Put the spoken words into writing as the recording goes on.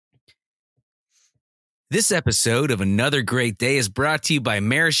This episode of Another Great Day is brought to you by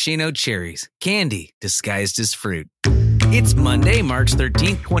Maraschino Cherries, candy disguised as fruit. It's Monday, March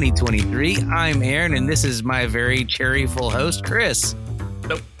 13th, 2023. I'm Aaron, and this is my very cherry-full host, Chris.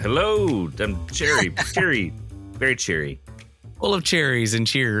 Oh, hello, I'm cherry, very cherry. Full of cherries and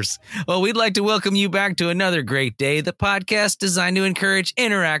cheers. Well, we'd like to welcome you back to Another Great Day, the podcast designed to encourage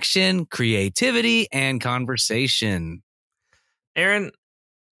interaction, creativity, and conversation. Aaron,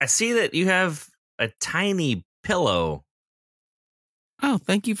 I see that you have a tiny pillow. Oh,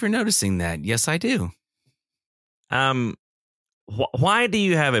 thank you for noticing that. Yes, I do. Why do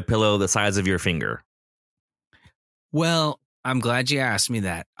you have a pillow the size of your finger? Well, I'm glad you asked me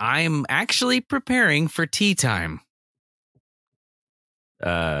that. I'm actually preparing for tea time.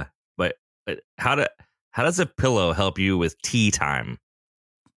 But how does a pillow help you with tea time?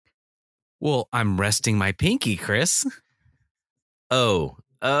 Well, I'm resting my pinky, Chris. Oh,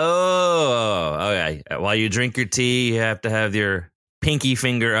 okay. While you drink your tea, you have to have your pinky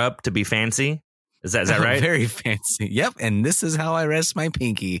finger up to be fancy. Is that right? Very fancy. Yep. And this is how I rest my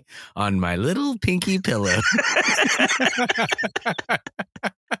pinky on my little pinky pillow.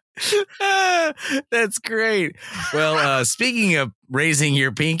 That's great. Well, speaking of raising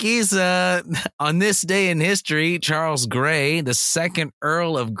your pinkies, on this day in history, Charles Grey, the second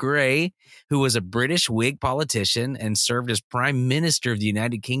Earl of Grey, who was a British Whig politician and served as Prime Minister of the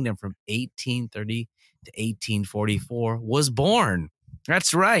United Kingdom from 1830 to 1844, was born.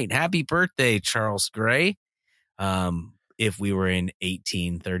 That's right. Happy birthday, Charles Grey. If we were in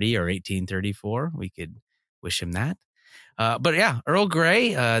 1830 or 1834, we could wish him that. But yeah, Earl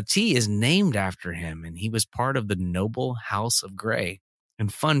Grey, tea is named after him, and he was part of the noble House of Grey.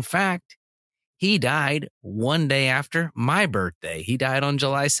 And fun fact, he died one day after my birthday. He died on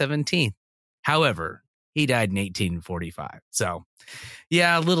July 17th. However, he died in 1845. So,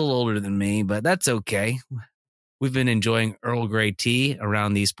 yeah, a little older than me, but that's okay. We've been enjoying Earl Grey tea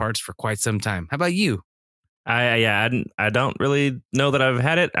around these parts for quite some time. How about you? I don't really know that I've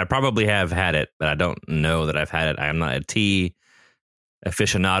had it. I probably have had it, but I don't know that I've had it. I'm not a tea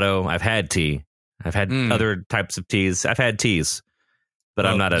aficionado. I've had tea. I've had other types of teas. I've had teas, but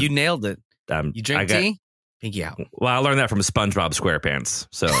I'm not a... You nailed it. You drink tea? Pinky out. Well, I learned that from SpongeBob SquarePants.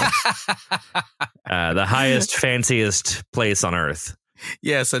 So the highest, fanciest place on Earth.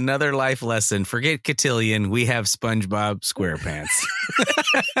 Yes, another life lesson. Forget cotillion. We have SpongeBob SquarePants.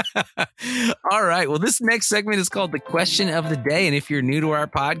 All right. Well, this next segment is called the Question of the Day. And if you're new to our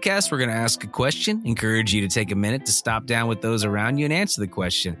podcast, we're going to ask a question, encourage you to take a minute to stop down with those around you and answer the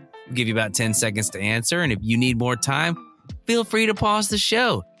question. We'll give you about 10 seconds to answer. And if you need more time, feel free to pause the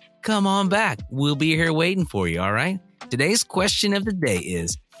show. Come on back. We'll be here waiting for you. All right. Today's question of the day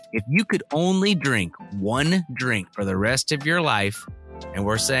is, if you could only drink one drink for the rest of your life, and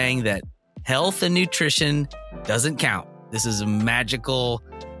we're saying that health and nutrition doesn't count. This is a magical,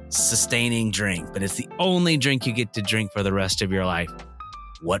 sustaining drink, but it's the only drink you get to drink for the rest of your life.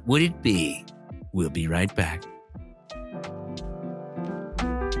 What would it be? We'll be right back.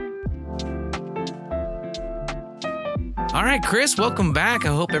 All right, Chris, welcome back. I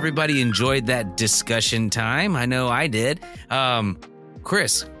hope everybody enjoyed that discussion time. I know I did.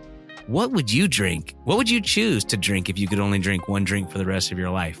 Chris, what would you drink? What would you choose to drink if you could only drink one drink for the rest of your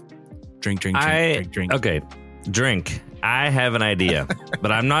life? Drink. Okay, drink. I have an idea,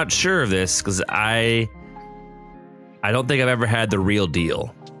 but I'm not sure of this because I don't think I've ever had the real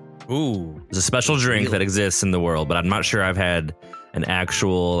deal. Ooh. There's a special drink that exists in the world, but I'm not sure I've had an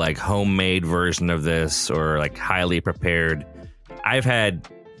actual like homemade version of this or like highly prepared. I've had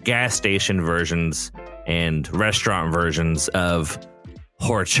gas station versions and restaurant versions of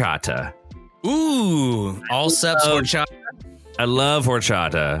horchata. Ooh, all subs horchata. I love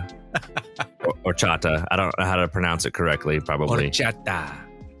horchata. Horchata. I don't know how to pronounce it correctly, probably. Horchata.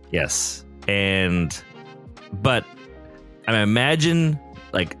 Yes. But I mean, imagine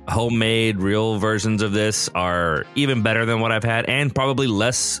like homemade real versions of this are even better than what I've had and probably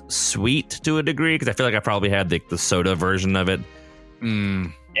less sweet to a degree because I feel like I probably had the soda version of it.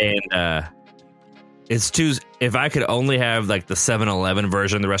 And it's too... If I could only have like the 7-Eleven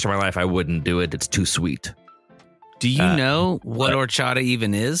version the rest of my life, I wouldn't do it. It's too sweet. Do you know what horchata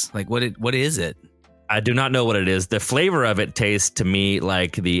even is? Like, what is it? I do not know what it is. The flavor of it tastes to me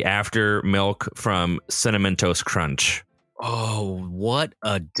like the after milk from Cinnamon Toast Crunch. Oh, what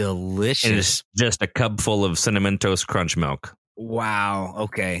a delicious... It's just a cup full of Cinnamon Toast Crunch milk. Wow.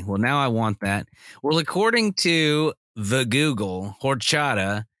 Okay. Well, now I want that. Well, according to the Google,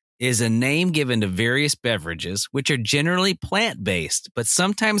 horchata is a name given to various beverages, which are generally plant-based, but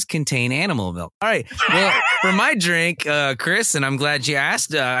sometimes contain animal milk. All right. Well, for my drink, Chris, and I'm glad you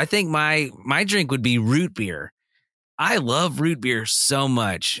asked, I think my drink would be root beer. I love root beer so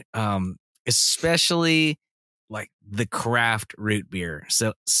much, especially like the craft root beer.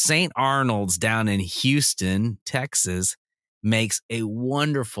 So St. Arnold's down in Houston, Texas, makes a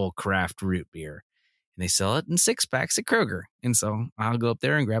wonderful craft root beer. And they sell it in 6-packs at Kroger. And so I'll go up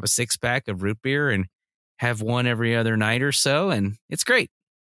there and grab a 6-pack of root beer and have one every other night or so. And it's great.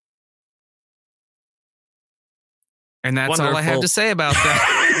 And that's all I have to say about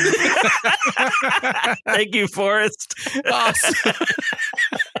that. Thank you, Forrest. Awesome.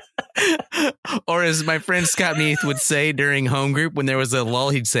 Or as my friend Scott Neath would say during home group when there was a lull,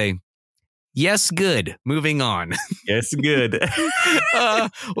 he'd say, yes, good. Moving on. Yes, good.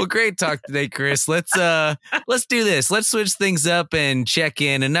 Well, great talk today, Chris. Let's do this. Let's switch things up and check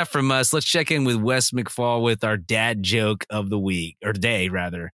in. Enough from us. Let's check in with Wes McFall with our dad joke of the week, or day,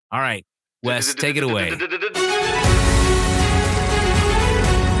 rather. All right, Wes, take it away.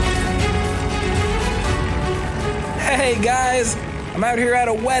 Hey, guys. I'm out here at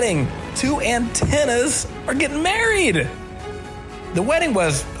a wedding. 2 antennas are getting married. The wedding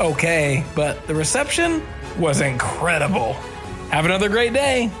was okay, but the reception was incredible. Have another great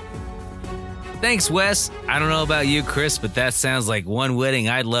day. Thanks, Wes. I don't know about you, Chris, but that sounds like one wedding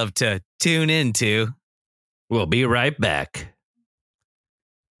I'd love to tune into. We'll be right back.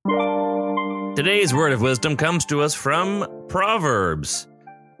 Today's word of wisdom comes to us from Proverbs,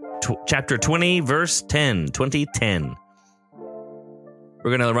 chapter 20, verse 10, 2010.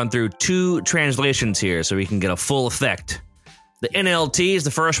 We're going to run through 2 translations here so we can get a full effect. The NLT is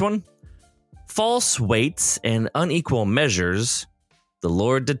the first one. False weights and unequal measures, the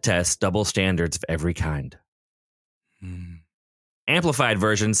Lord detests double standards of every kind. Amplified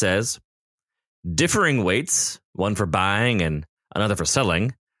version says, differing weights, one for buying and another for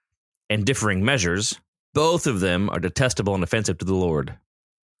selling, and differing measures, both of them are detestable and offensive to the Lord.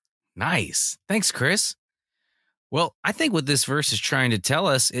 Nice. Thanks, Chris. Well, I think what this verse is trying to tell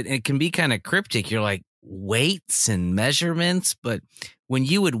us, it can be kind of cryptic. You're like, weights and measurements, but when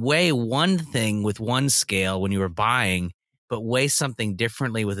you would weigh one thing with one scale when you were buying, but weigh something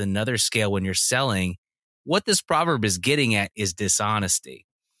differently with another scale when you're selling, what this proverb is getting at is dishonesty.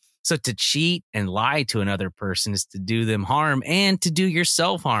 So to cheat and lie to another person is to do them harm and to do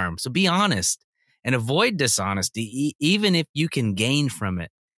yourself harm. So be honest and avoid dishonesty, even if you can gain from it.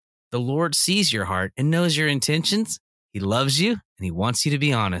 The Lord sees your heart and knows your intentions. He loves you and he wants you to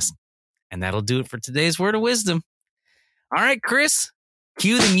be honest. And that'll do it for today's word of wisdom. All right, Chris,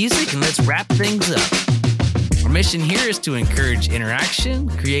 cue the music and let's wrap things up. Our mission here is to encourage interaction,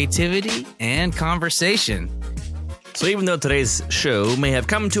 creativity, and conversation. So even though today's show may have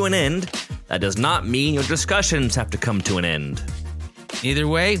come to an end, that does not mean your discussions have to come to an end. Either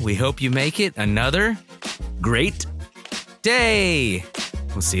way, we hope you make it another great day.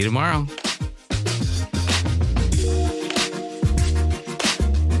 We'll see you tomorrow.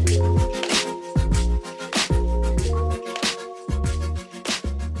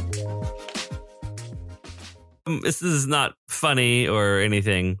 This is not funny or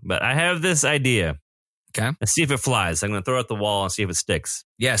anything, but I have this idea. Okay. Let's see if it flies. I'm going to throw it at the wall and see if it sticks.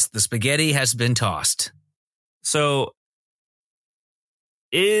 Yes, the spaghetti has been tossed. So,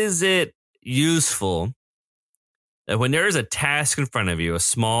 is it useful that when there is a task in front of you, a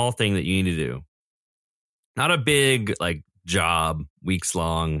small thing that you need to do, not a big like job, weeks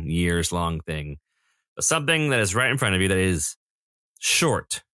long, years long thing, but something that is right in front of you that is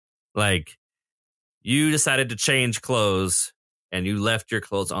short, like you decided to change clothes and you left your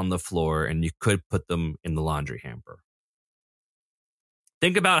clothes on the floor and you could put them in the laundry hamper.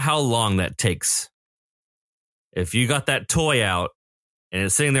 Think about how long that takes. If you got that toy out and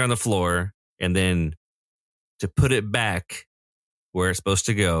it's sitting there on the floor and then to put it back where it's supposed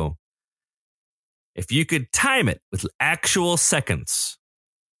to go, if you could time it with actual seconds,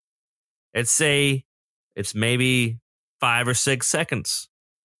 let's say it's maybe 5 or 6 seconds.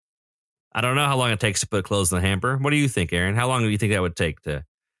 I don't know how long it takes to put clothes in the hamper. What do you think, Aaron? How long do you think that would take to?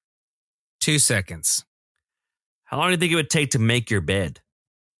 2 seconds. How long do you think it would take to make your bed?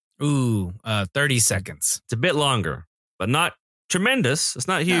 30 seconds. It's a bit longer, but not tremendous. It's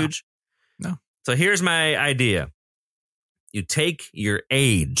not huge. No. So here's my idea. You take your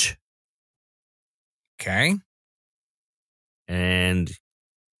age. Okay. And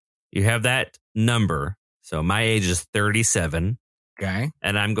you have that number. So my age is 37. Okay.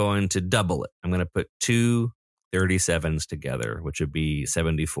 And I'm going to double it. I'm going to put 2 37s together, which would be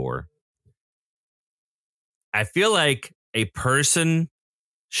 74. I feel like a person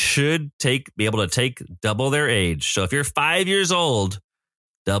should be able to take double their age. So if you're 5 years old,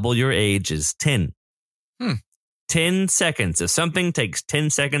 double your age is 10. 10 seconds. If something takes 10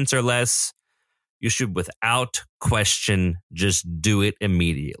 seconds or less, you should, without question, just do it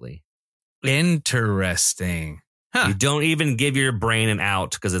immediately. Interesting. Huh. You don't even give your brain an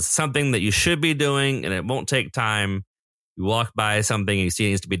out because it's something that you should be doing and it won't take time. You walk by something and you see it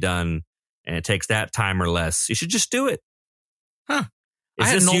needs to be done and it takes that time or less. You should just do it. Huh. Is I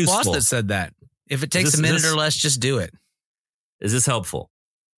had this an old useful? boss that said that. If it takes a minute or less, just do it. Is this helpful?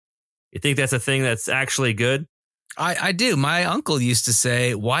 You think that's a thing that's actually good? I do. My uncle used to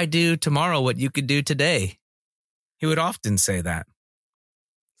say, why do tomorrow what you could do today? He would often say that.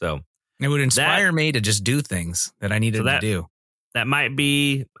 So it would inspire me to just do things that I needed to do. That might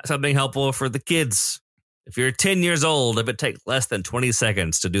be something helpful for the kids. If you're 10 years old, if it takes less than 20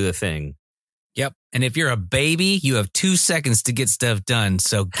 seconds to do the thing. Yep. And if you're a baby, you have 2 seconds to get stuff done.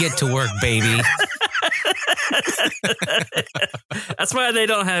 So get to work, baby. That's why they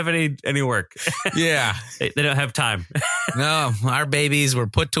don't have any work. Yeah. They don't have time. No, our babies were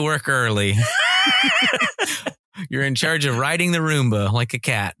put to work early. You're in charge of riding the Roomba like a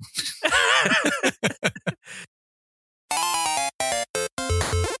cat.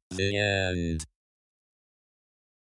 The end.